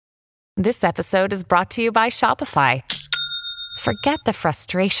This episode is brought to you by Shopify. Forget the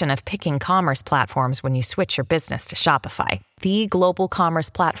frustration of picking commerce platforms when you switch your business to Shopify, the global commerce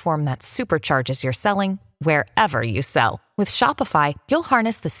platform that supercharges your selling wherever you sell. With Shopify, you'll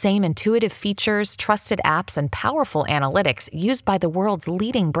harness the same intuitive features, trusted apps, and powerful analytics used by the world's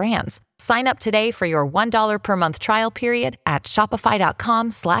leading brands. Sign up today for your $1 per month trial period at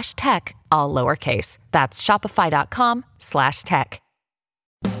shopify.com/tech, all lowercase. That's shopify.com/tech.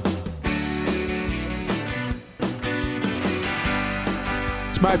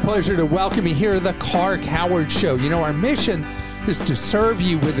 It's my pleasure to welcome you here to the Clark Howard Show. You know, our mission is to serve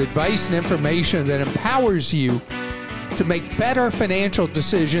you with advice and information that empowers you to make better financial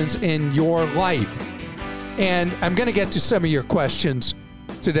decisions in your life. And I'm going to get to some of your questions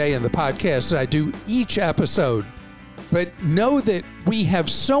today in the podcast as I do each episode. But know that we have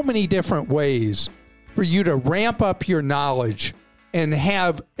so many different ways for you to ramp up your knowledge and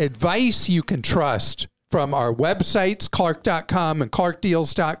have advice you can trust from our websites, clark.com and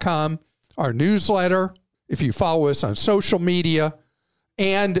clarkdeals.com, our newsletter, if you follow us on social media.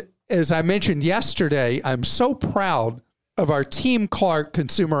 And as I mentioned yesterday, I'm so proud of our Team Clark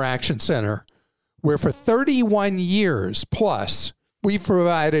Consumer Action Center, where for 31 years plus, we've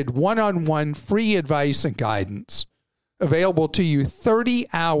provided one-on-one free advice and guidance available to you 30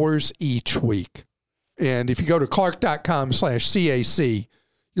 hours each week. And if you go to clark.com/CAC,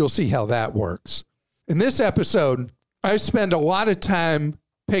 you'll see how that works. In this episode, I spend a lot of time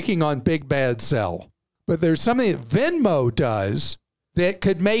picking on Big Bad Zelle, but there's something that Venmo does that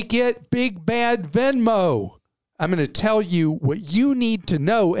could make it Big Bad Venmo. I'm going to tell you what you need to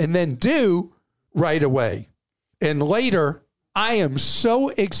know and then do right away. And later, I am so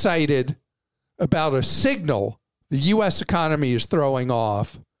excited about a signal the U.S. economy is throwing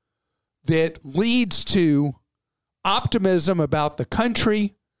off that leads to optimism about the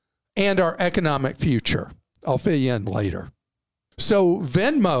country and our economic future. I'll fill you in later. So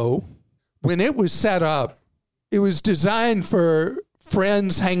Venmo, when it was set up, it was designed for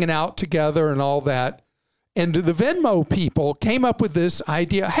friends hanging out together and all that. And the Venmo people came up with this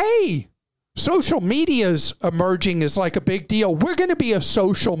idea, hey, social media is emerging as like a big deal. We're going to be a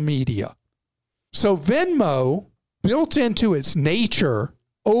social media. So Venmo, built into its nature,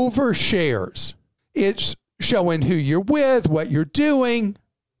 overshares. It's showing who you're with, what you're doing,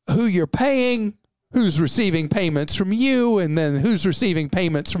 who you're paying, who's receiving payments from you, and then who's receiving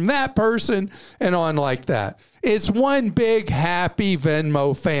payments from that person, and on like that. It's one big happy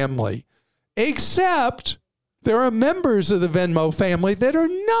Venmo family, except there are members of the Venmo family that are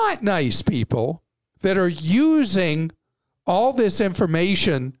not nice people that are using all this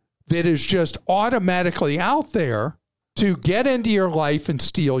information that is just automatically out there to get into your life and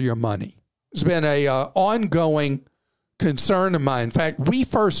steal your money. It's been a ongoing concern of mine. In fact, we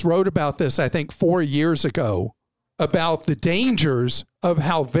first wrote about this, I think, 4 years ago, about the dangers of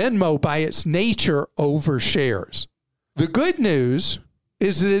how Venmo, by its nature, overshares. The good news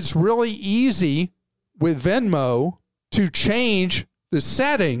is that it's really easy with Venmo to change the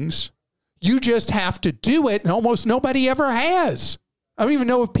settings. You just have to do it, and almost nobody ever has. I don't even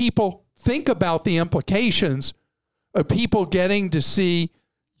know if people think about the implications of people getting to see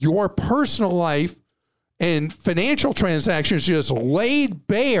your personal life and financial transactions just laid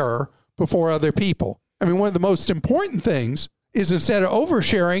bare before other people. I mean, one of the most important things is, instead of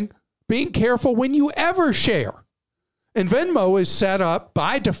oversharing, being careful when you ever share. And Venmo is set up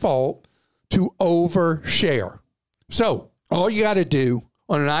by default to overshare. So all you got to do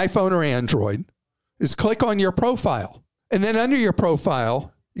on an iPhone or Android is click on your profile. And then under your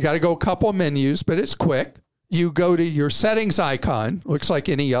profile, you got to go a couple of menus, but it's quick. You go to your settings icon, looks like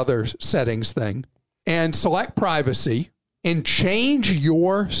any other settings thing, and select privacy and change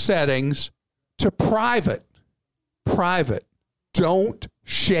your settings to private. Private. Don't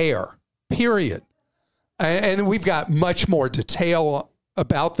share, period. And we've got much more detail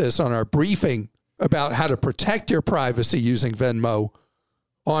about this on our briefing about how to protect your privacy using Venmo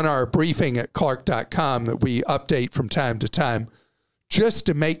on our briefing at clark.com that we update from time to time, just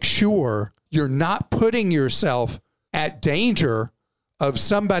to make sure you're not putting yourself at danger of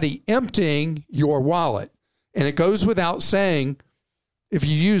somebody emptying your wallet. And it goes without saying, if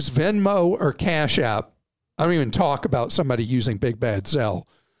you use Venmo or Cash App, I don't even talk about somebody using Big Bad Zelle,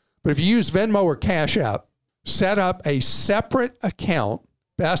 but if you use Venmo or Cash App, set up a separate account,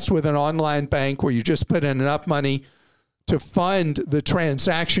 best with an online bank where you just put in enough money to fund the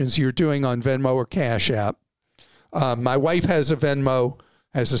transactions you're doing on Venmo or Cash App. My wife has a Venmo,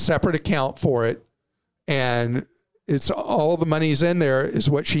 has a separate account for it, and it's all the money's in there is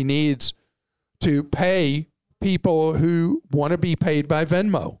what she needs to pay people who want to be paid by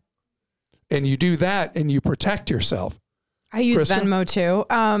Venmo. And you do that and you protect yourself. I use Krista? Venmo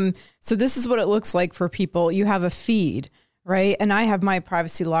too. So this is what it looks like for people. You have a feed, right? And I have my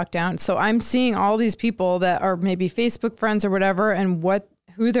privacy locked down. So I'm seeing all these people that are maybe Facebook friends or whatever, and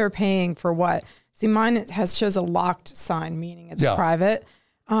who they're paying for what. See, mine shows a locked sign, meaning it's private.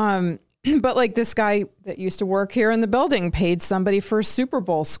 But like this guy that used to work here in the building paid somebody for a Super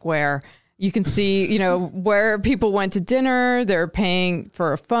Bowl square. You can see, where people went to dinner. They're paying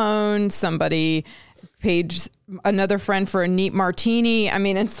for a phone. Somebody paid another friend for a neat martini. I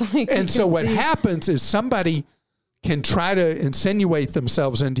mean, it's like... And so what happens is somebody can try to insinuate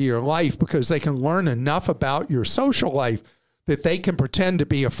themselves into your life because they can learn enough about your social life that they can pretend to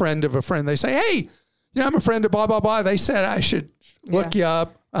be a friend of a friend. They say, hey, I'm a friend of blah, blah, blah. They said I should look you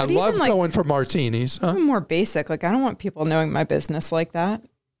up. I love going for martinis. Huh? Even more basic. Like, I don't want people knowing my business like that,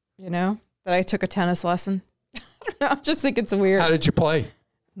 that I took a tennis lesson. I don't know. I just think it's weird. How did you play?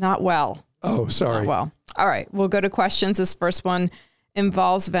 Not well. Oh, sorry. Not well. All right. We'll go to questions. This first one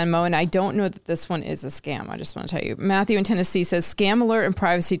involves Venmo, and I don't know that this one is a scam. I just want to tell you. Matthew in Tennessee says, scam alert and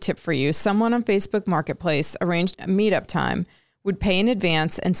privacy tip for you. Someone on Facebook Marketplace arranged a meetup time, would pay in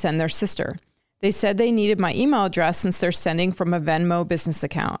advance and send their sister. They said they needed my email address since they're sending from a Venmo business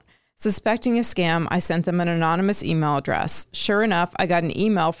account. Suspecting a scam, I sent them an anonymous email address. Sure enough, I got an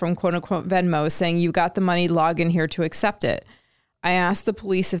email from quote-unquote Venmo saying, you got the money, log in here to accept it. I asked the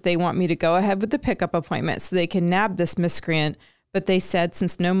police if they want me to go ahead with the pickup appointment so they can nab this miscreant, but they said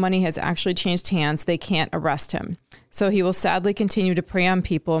since no money has actually changed hands, they can't arrest him. So he will sadly continue to prey on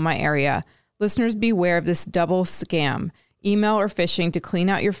people in my area. Listeners, beware of this double scam. Email or phishing to clean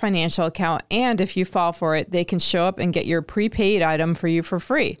out your financial account, and if you fall for it, they can show up and get your prepaid item for you for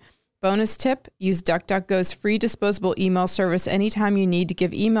free. Bonus tip, use DuckDuckGo's free disposable email service anytime you need to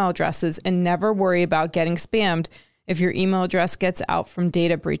give email addresses, and never worry about getting spammed if your email address gets out from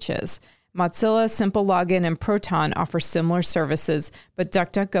data breaches. Mozilla, Simple Login, and Proton offer similar services, but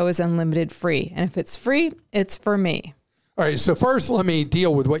DuckDuckGo is unlimited free. And if it's free, it's for me. All right, so first let me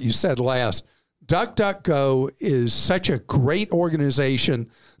deal with what you said last. DuckDuckGo is such a great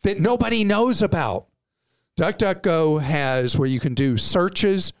organization that nobody knows about. DuckDuckGo has where you can do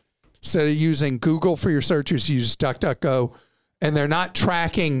searches. Instead of using Google for your searches, use DuckDuckGo, and they're not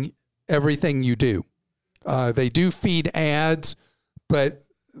tracking everything you do. They do feed ads, but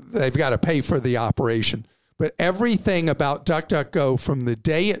they've got to pay for the operation. But everything about DuckDuckGo from the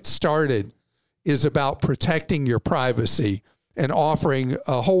day it started is about protecting your privacy and offering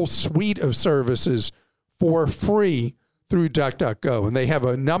a whole suite of services for free through DuckDuckGo. And they have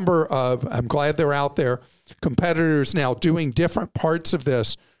a number of, I'm glad they're out there, competitors now doing different parts of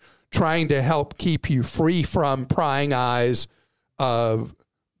this, trying to help keep you free from prying eyes of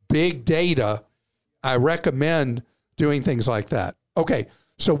big data. I recommend doing things like that. Okay,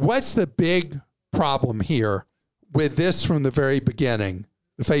 so what's the big problem here with this from the very beginning,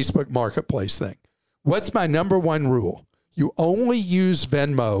 the Facebook Marketplace thing? What's my number one rule? You only use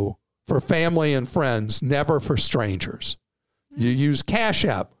Venmo for family and friends, never for strangers. You use Cash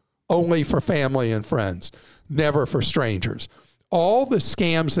App only for family and friends, never for strangers. All the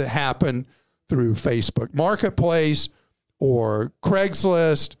scams that happen through Facebook Marketplace or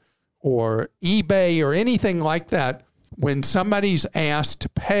Craigslist or eBay or anything like that, when somebody's asked to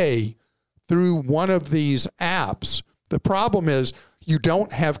pay through one of these apps, the problem is you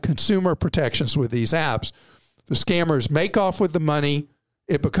don't have consumer protections with these apps. The scammers make off with the money.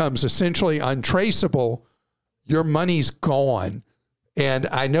 It becomes essentially untraceable. Your money's gone. And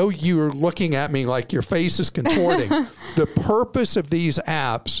I know you're looking at me like your face is contorting. The purpose of these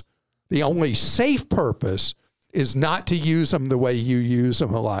apps, the only safe purpose, is not to use them the way you use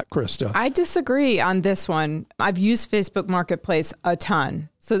them a lot, Krista. I disagree on this one. I've used Facebook Marketplace a ton.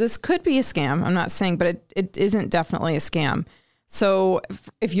 So this could be a scam. I'm not saying, but it isn't definitely a scam. So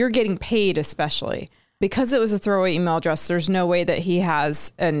if you're getting paid, especially, because it was a throwaway email address, there's no way that he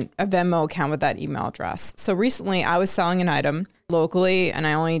has a Venmo account with that email address. So recently I was selling an item locally, and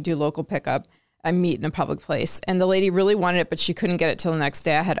I only do local pickup. I meet in a public place, and the lady really wanted it, but she couldn't get it till the next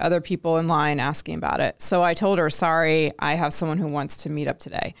day. I had other people in line asking about it. So I told her, sorry, I have someone who wants to meet up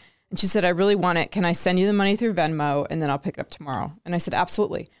today. And she said, I really want it. Can I send you the money through Venmo and then I'll pick it up tomorrow? And I said,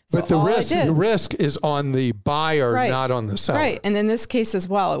 absolutely. So but the risk is on the buyer, right, not on the seller. Right. And in this case as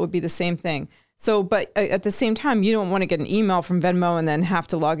well, it would be the same thing. So, but at the same time, you don't want to get an email from Venmo and then have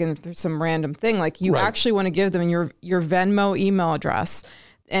to log in through some random thing. Like you actually want to give them your Venmo email address.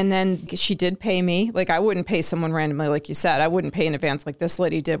 And then she did pay me. Like I wouldn't pay someone randomly, like you said. I wouldn't pay in advance like this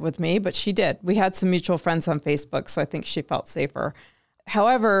lady did with me, but she did. We had some mutual friends on Facebook, so I think she felt safer.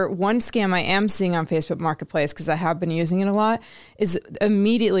 However, one scam I am seeing on Facebook Marketplace, because I have been using it a lot, is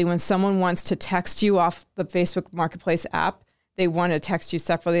immediately when someone wants to text you off the Facebook Marketplace app, they want to text you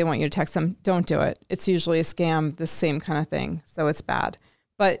separately. They want you to text them. Don't do it. It's usually a scam, the same kind of thing. So it's bad.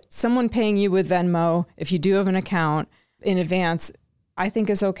 But someone paying you with Venmo, if you do have an account in advance, I think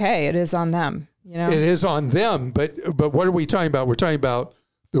is okay. It is on them. You know, it is on them. But what are we talking about? We're talking about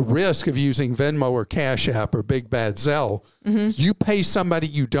the risk of using Venmo or Cash App or Big Bad Zelle. Mm-hmm. You pay somebody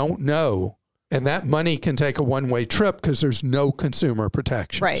you don't know, and that money can take a one-way trip because there's no consumer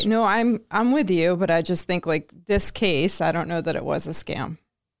protections. Right. No, I'm with you, but I just think like this case, I don't know that it was a scam.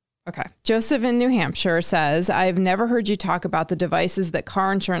 Okay. Joseph in New Hampshire says, I've never heard you talk about the devices that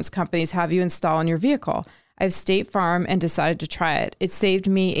car insurance companies have you install in your vehicle. I have State Farm and decided to try it. It saved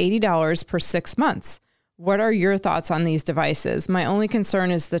me $80 per 6 months. What are your thoughts on these devices? My only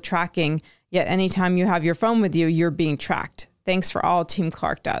concern is the tracking, yet anytime you have your phone with you, you're being tracked. Thanks for all Team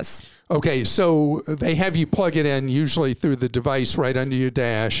Clark does. Okay, so they have you plug it in, usually through the device right under your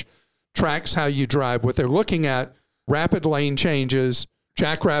dash, tracks how you drive. What they're looking at, rapid lane changes,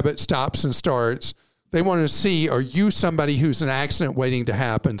 jackrabbit stops and starts. They want to see, are you somebody who's an accident waiting to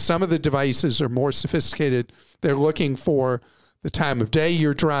happen? Some of the devices are more sophisticated. They're looking for the time of day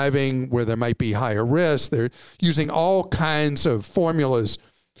you're driving, where there might be higher risk. They're using all kinds of formulas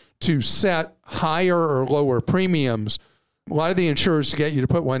to set higher or lower premiums. A lot of the insurers, to get you to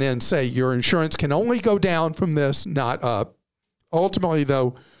put one in, say your insurance can only go down from this, not up. Ultimately,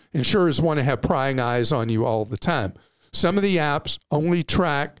 though, insurers want to have prying eyes on you all the time. Some of the apps only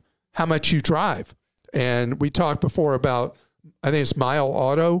track how much you drive. And we talked before about, I think it's Mile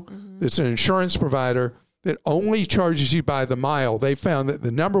Auto. Mm-hmm. It's an insurance provider that only charges you by the mile. They found that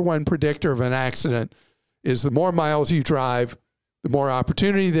the number one predictor of an accident is the more miles you drive, the more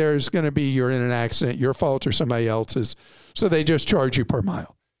opportunity there's going to be you're in an accident, your fault or somebody else's. So they just charge you per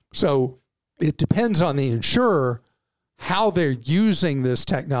mile. So it depends on the insurer how they're using this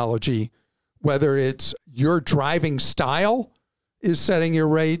technology, whether it's your driving style is setting your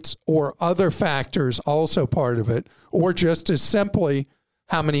rates or other factors also part of it, or just as simply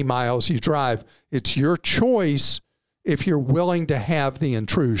how many miles you drive. It's your choice if you're willing to have the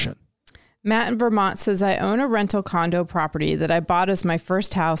intrusion. Matt in Vermont says, I own a rental condo property that I bought as my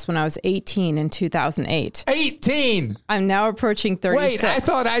first house when I was 18 in 2008. 18? I'm now approaching 36. Wait, I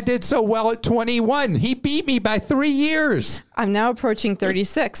thought I did so well at 21. He beat me by 3 years. I'm now approaching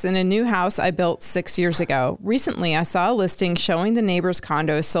 36 in a new house I built 6 years ago. Recently, I saw a listing showing the neighbor's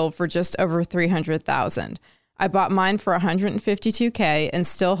condo sold for just over $300,000. I bought mine for $152K and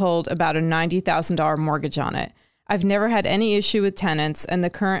still hold about a $90,000 mortgage on it. I've never had any issue with tenants, and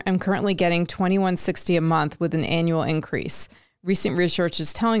I'm currently getting $21.60 a month with an annual increase. Recent research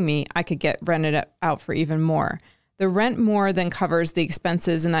is telling me I could get rented out for even more. The rent more than covers the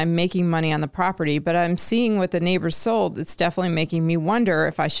expenses, and I'm making money on the property, but I'm seeing what the neighbors sold. It's definitely making me wonder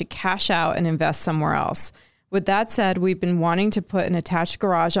if I should cash out and invest somewhere else. With that said, we've been wanting to put an attached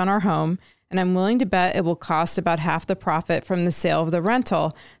garage on our home, and I'm willing to bet it will cost about half the profit from the sale of the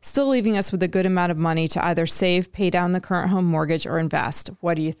rental, still leaving us with a good amount of money to either save, pay down the current home mortgage, or invest.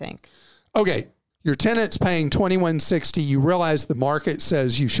 What do you think? Okay, your tenant's paying $21.60. You realize the market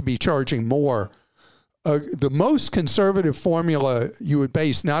says you should be charging more. The most conservative formula you would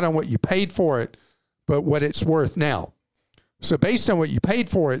base not on what you paid for it, but what it's worth now. So based on what you paid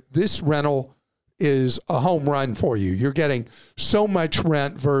for it, this rental is a home run for you. You're getting so much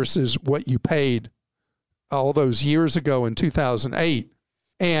rent versus what you paid all those years ago in 2008.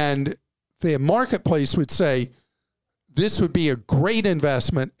 And the marketplace would say this would be a great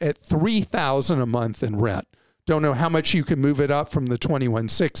investment at $3,000 a month in rent. Don't know how much you can move it up from the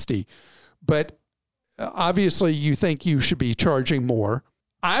 $21.60, but obviously you think you should be charging more.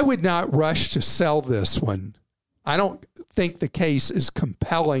 I would not rush to sell this one. I don't think the case is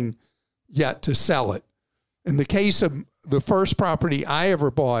compelling yet to sell it. In the case of the first property I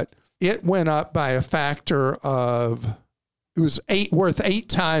ever bought, it went up by a factor of, it was worth 8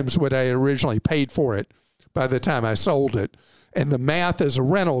 times what I originally paid for it by the time I sold it. And the math as a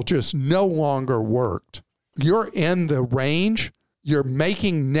rental just no longer worked. You're in the range. You're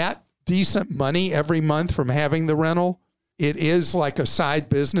making net decent money every month from having the rental. It is like a side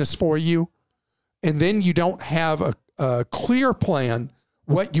business for you. And then you don't have a clear plan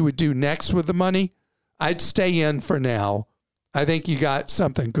what you would do next with the money. I'd stay in for now. I think you got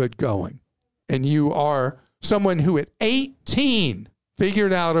something good going. And you are someone who at 18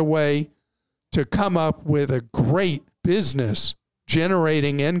 figured out a way to come up with a great business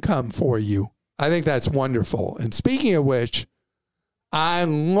generating income for you. I think that's wonderful. And speaking of which, I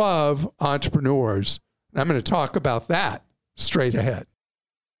love entrepreneurs. I'm going to talk about that straight ahead.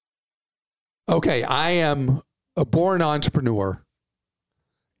 Okay, I am a born entrepreneur,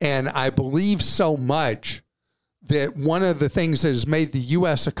 and I believe so much that one of the things that has made the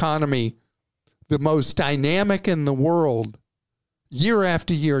U.S. economy the most dynamic in the world year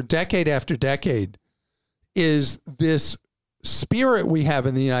after year, decade after decade, is this spirit we have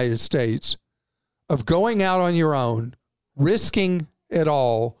in the United States of going out on your own, risking it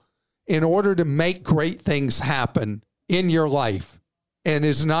all in order to make great things happen in your life. And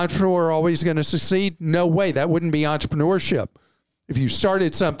is an entrepreneur always going to succeed? No way. That wouldn't be entrepreneurship. If you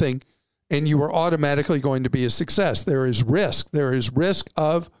started something and you were automatically going to be a success, there is risk. There is risk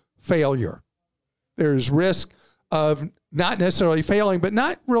of failure. There is risk of not necessarily failing, but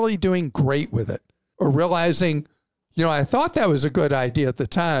not really doing great with it, or realizing, I thought that was a good idea at the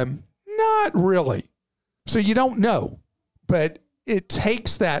time. Not really. So you don't know, but it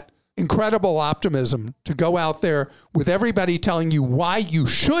takes that incredible optimism to go out there with everybody telling you why you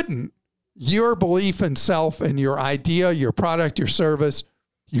shouldn't, your belief in self and your idea, your product, your service.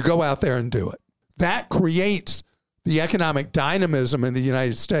 You go out there and do it. That creates the economic dynamism in the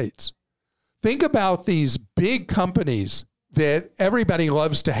United States. Think about these big companies that everybody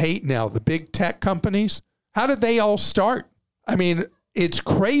loves to hate now, the big tech companies. How did they all start? I mean, it's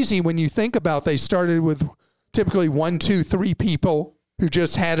crazy when you think about they started with typically 1, 2, 3 people who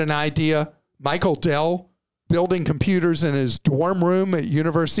just had an idea. Michael Dell building computers in his dorm room at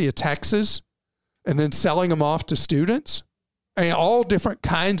University of Texas and then selling them off to students. I mean, all different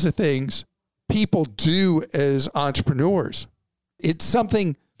kinds of things people do as entrepreneurs. It's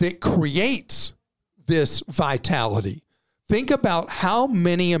something that creates this vitality. Think about how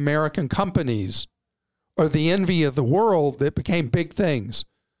many American companies are the envy of the world that became big things.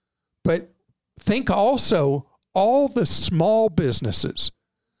 But think also all the small businesses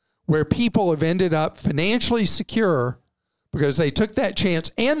where people have ended up financially secure because they took that chance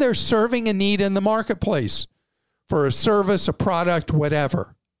and they're serving a need in the marketplace for a service, a product,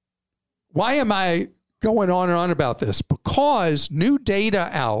 whatever. Why am I going on and on about this? Because new data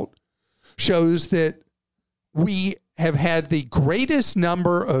out shows that we have had the greatest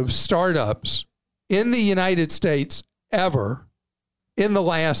number of startups in the United States ever in the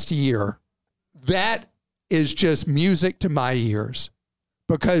last year. That is just music to my ears,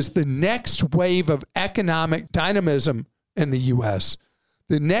 because the next wave of economic dynamism in the U.S.,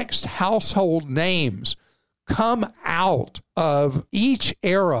 the next household names come out of each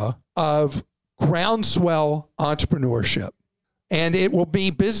era of groundswell entrepreneurship. And it will be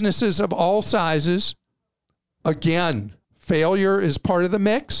businesses of all sizes. Again, failure is part of the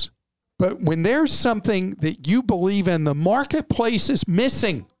mix. But when there's something that you believe in, the marketplace is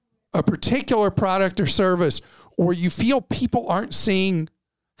missing a particular product or service, or you feel people aren't seeing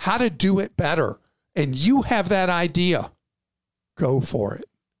how to do it better, and you have that idea, go for it.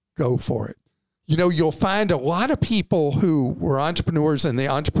 Go for it. You'll find a lot of people who were entrepreneurs and the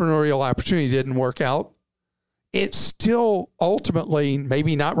entrepreneurial opportunity didn't work out. It still ultimately,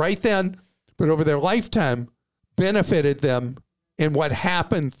 maybe not right then, but over their lifetime, benefited them in what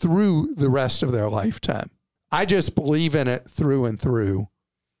happened through the rest of their lifetime. I just believe in it through and through.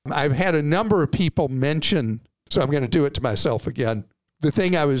 I've had a number of people mention, so I'm going to do it to myself again, the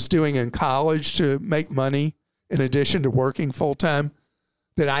thing I was doing in college to make money in addition to working full-time,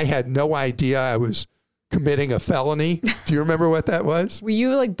 that I had no idea I was committing a felony. Do you remember what that was? Were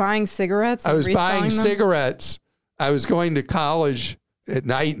you buying cigarettes? I was buying cigarettes. I was going to college at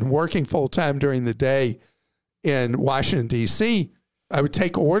night and working full-time during the day in Washington, D.C. I would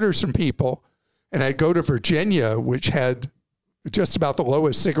take orders from people, and I'd go to Virginia, which had just about the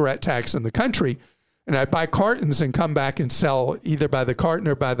lowest cigarette tax in the country, and I'd buy cartons and come back and sell either by the carton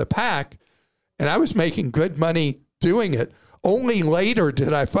or by the pack, and I was making good money doing it. Only later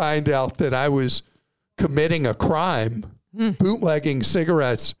did I find out that I was committing a crime, bootlegging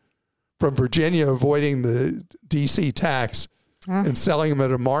cigarettes from Virginia, avoiding the D.C. tax and selling them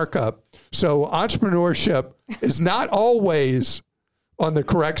at a markup. So entrepreneurship is not always on the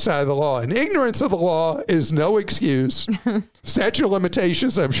correct side of the law. And ignorance of the law is no excuse. Statute of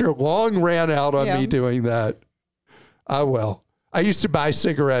limitations, I'm sure, long ran out on me doing that. Well, I used to buy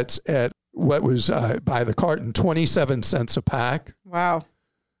cigarettes at what was by the carton, 27 cents a pack. Wow.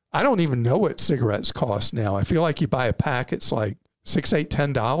 I don't even know what cigarettes cost now. I feel like you buy a pack, it's like $6,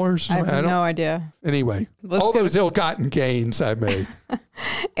 $8, $10. I have no idea. Anyway, all those ill-gotten gains I made.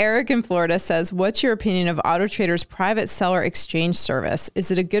 Eric in Florida says, what's your opinion of Auto Trader's private seller exchange service?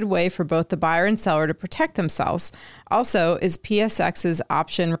 Is it a good way for both the buyer and seller to protect themselves? Also, is PSX's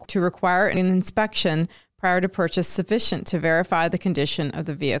option to require an inspection prior to purchase sufficient to verify the condition of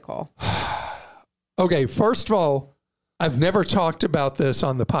the vehicle? Okay, first of all, I've never talked about this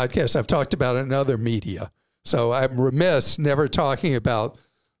on the podcast. I've talked about it in other media. So I'm remiss never talking about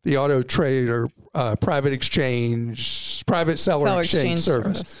the Auto Trader private seller exchange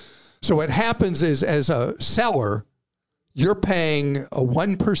service. So what happens is, as a seller, you're paying a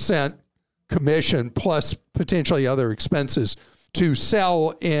 1% commission plus potentially other expenses to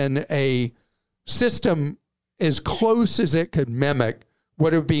sell in a system as close as it could mimic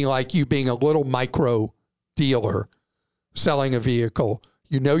what it would be like you being a little micro dealer selling a vehicle.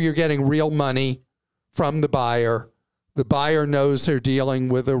 You know you're getting real money from the buyer. The buyer knows they're dealing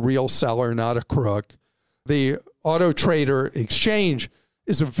with a real seller, not a crook. The Auto Trader exchange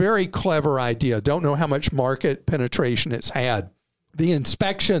is a very clever idea. Don't know how much market penetration it's had. The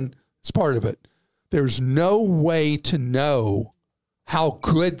inspection is part of it. There's no way to know how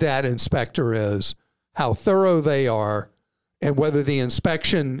good that inspector is, how thorough they are, and whether the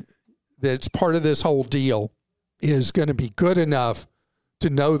inspection that's part of this whole deal is going to be good enough to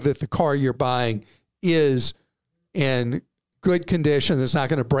know that the car you're buying is in good condition, that's not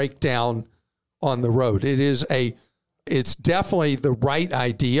going to break down on the road. It's definitely the right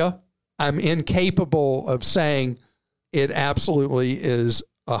idea. I'm incapable of saying it absolutely is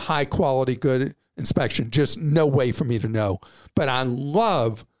a high quality, good inspection. Just no way for me to know. But I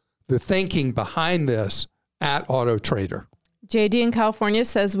love the thinking behind this at Auto Trader. JD in California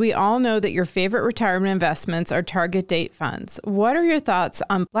says, we all know that your favorite retirement investments are target date funds. What are your thoughts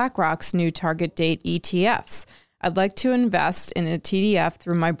on BlackRock's new target date ETFs? I'd like to invest in a TDF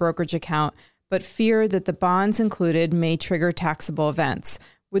through my brokerage account, but fear that the bonds included may trigger taxable events.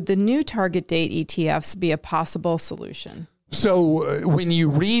 Would the new target date ETFs be a possible solution? So when you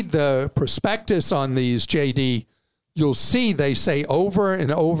read the prospectus on these, JD, you'll see they say over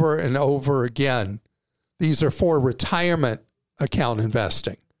and over and over again, these are for retirement account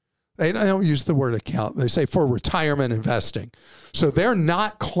investing. They don't use the word account. They say for retirement investing. So they're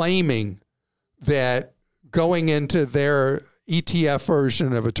not claiming that going into their ETF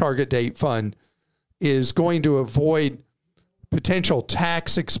version of a target date fund is going to avoid potential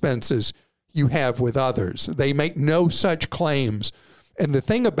tax expenses you have with others. They make no such claims. And the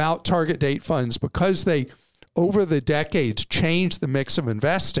thing about target date funds, because they, over the decades, changed the mix of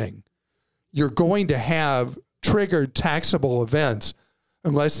investing, you're going to have triggered taxable events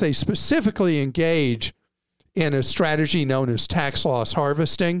unless they specifically engage in a strategy known as tax loss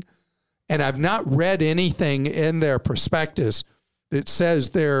harvesting. And I've not read anything in their prospectus that says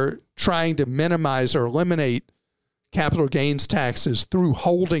they're trying to minimize or eliminate capital gains taxes through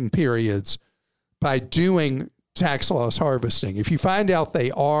holding periods by doing tax loss harvesting. If you find out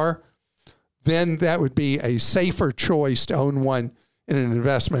they are, then that would be a safer choice to own one in an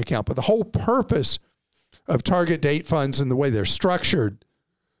investment account. But the whole purpose of target date funds and the way they're structured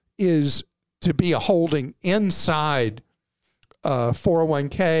is to be a holding inside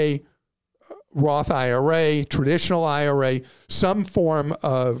 401k, Roth IRA, traditional IRA, some form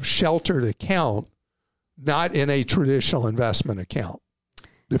of sheltered account, not in a traditional investment account.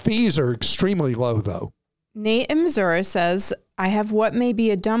 The fees are extremely low, though. Nate in Missouri says, I have what may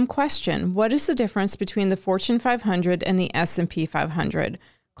be a dumb question. What is the difference between the Fortune 500 and the S&P 500?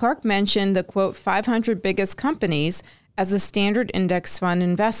 Clark mentioned the, quote, 500 biggest companies as a standard index fund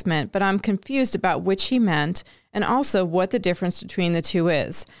investment, but I'm confused about which he meant and also what the difference between the two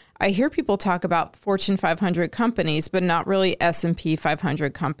is. I hear people talk about Fortune 500 companies, but not really S&P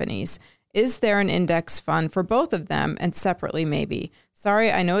 500 companies. Is there an index fund for both of them and separately maybe?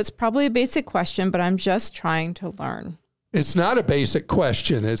 Sorry, I know it's probably a basic question, but I'm just trying to learn. It's not a basic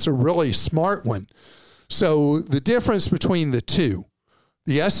question. It's a really smart one. So the difference between the two,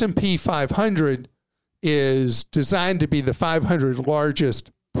 the S&P 500 is designed to be the 500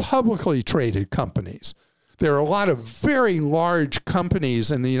 largest publicly traded companies. There are a lot of very large companies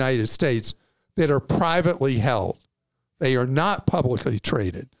in the United States that are privately held. They are not publicly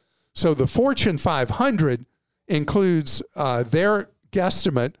traded. So the Fortune 500 includes their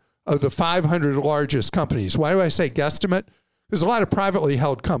guesstimate of the 500 largest companies. Why do I say guesstimate? There's a lot of privately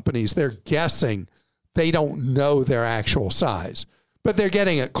held companies. They're guessing. They don't know their actual size, but they're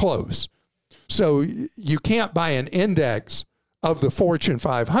getting it close. So you can't buy an index of the Fortune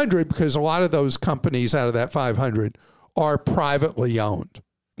 500 because a lot of those companies out of that 500 are privately owned,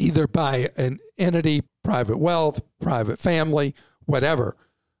 either by an entity, private wealth, private family, whatever.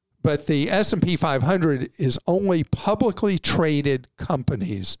 But the S&P 500 is only publicly traded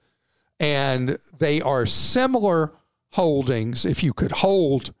companies, and they are similar holdings. If you could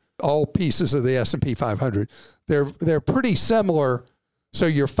hold all pieces of the S&P 500, they're pretty similar, so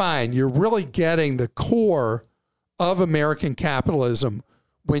you're fine. You're really getting the core of American capitalism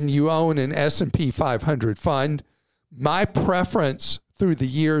when you own an S&P 500 fund, My preference through the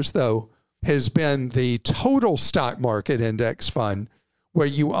years, though, has been the total stock market index fund, where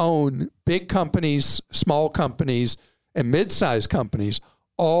you own big companies, small companies, and mid-sized companies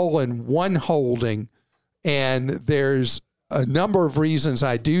all in one holding. And there's a number of reasons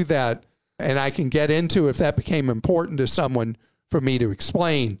I do that, and I can get into if that became important to someone for me to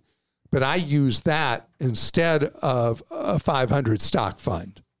explain. But I use that instead of a 500 stock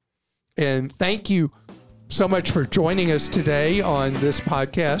fund. And thank you so much for joining us today on this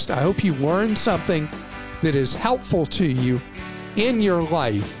podcast. I hope you learned something that is helpful to you in your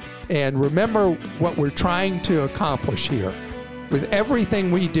life. And remember what we're trying to accomplish here. With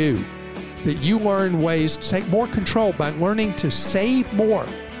everything we do, that you learn ways to take more control by learning to save more,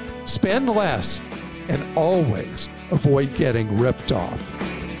 spend less, and always avoid getting ripped off.